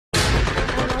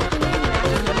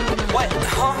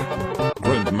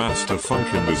master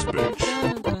funk in this bitch.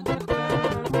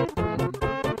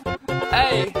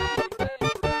 Hey.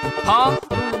 Huh?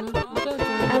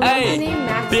 Hey,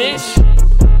 bitch.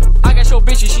 I got your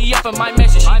bitch and she up in my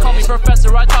mansion. She call me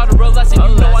professor, I taught her a lesson.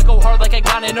 You know I go hard like I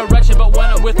got an erection, but when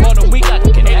I'm with Modem, we got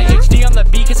ADHD on the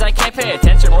beat cause I can't pay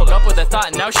attention. Broke up with a thought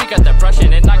and now she got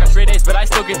depression. And I got straight A's but I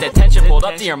still get detention. Pulled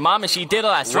up to your mom and she did a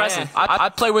last lesson. I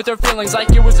play with her feelings like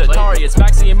it was Atari. It's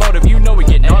Maxi and Modem, you know we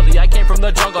get gnarly. I came from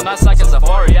the jungle, not like a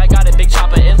safari. I got a big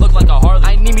chopper, it looked like a Harley.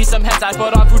 I need me some heads, I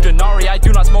put on Fujinari. I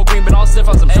do not smoke green but I'll sniff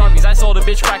on some Sharpies. I sold a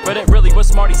bitch crack but it really was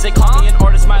Smarties. They call me an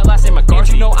artist, my last name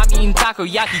McCarthy. And you know I'm eating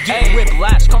takoyaki, getting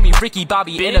whiplash. Call me Ricky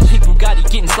Bobby, in a pink Bugatti,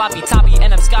 getting sloppy toppy.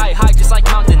 And I'm sky high just like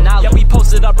Mount Denali. Yeah, we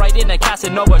posted up right in a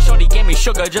Casanova. Shorty gave me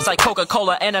sugar just like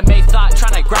Coca-Cola. Anime thought,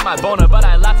 tryna grab my boner, but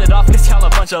I laughed it off cause y'all a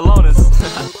bunch of loners.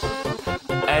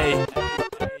 Hey,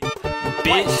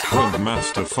 bitch.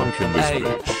 Master funk in this bitch.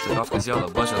 Laughed it off cause y'all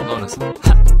a bunch of loners.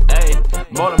 Hey,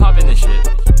 Modem hop in this shit.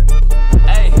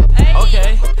 Hey,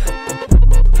 okay.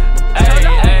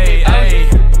 Hey.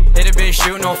 Hit a bitch,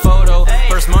 shoot no photo.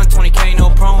 First month, 20K, no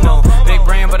promo. Big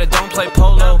brand, but I don't play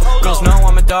polo. Girls know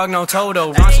I'm a dog, no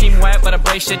Toto. Run steam wet, but I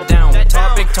break shit down.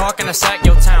 Talk big talk and I sack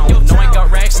your town. Know I got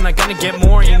racks and I gonna get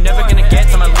more. You never gonna get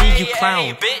to my league, you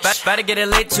clown. Better get it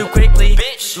lit too quickly.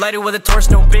 Light it with a torch,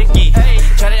 no biggie.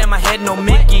 Chat it in my head, no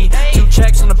Mickey. 2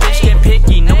 checks on the bitch, get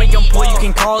picky. No we gon' pull, you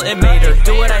can call it mater.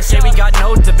 Do what I say, we got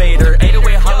no debater.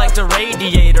 808 hot like the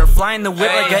radiator. Flying the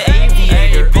whip like an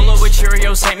aviator. Pull up with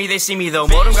Cheerios, hate me, they see me though.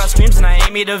 Modem got screams and I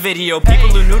ain't made a video. People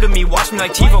who new to me watch me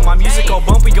like TiVo. My music all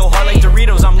bumpy, go hard like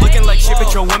Doritos. I'm looking like shit,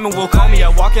 but your women will call me. I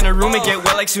walk in a room and get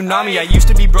wet like tsunami. I used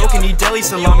to be broken, eat deli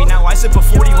salami. Now I sip a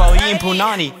 40 while eating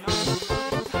punani.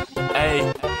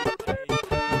 Hey,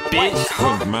 bitch.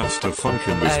 Master funk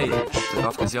in this bitch. Laughed it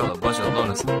off cause y'all a bunch of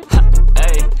loners.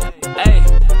 Hey,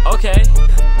 okay.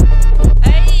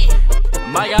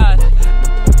 My God.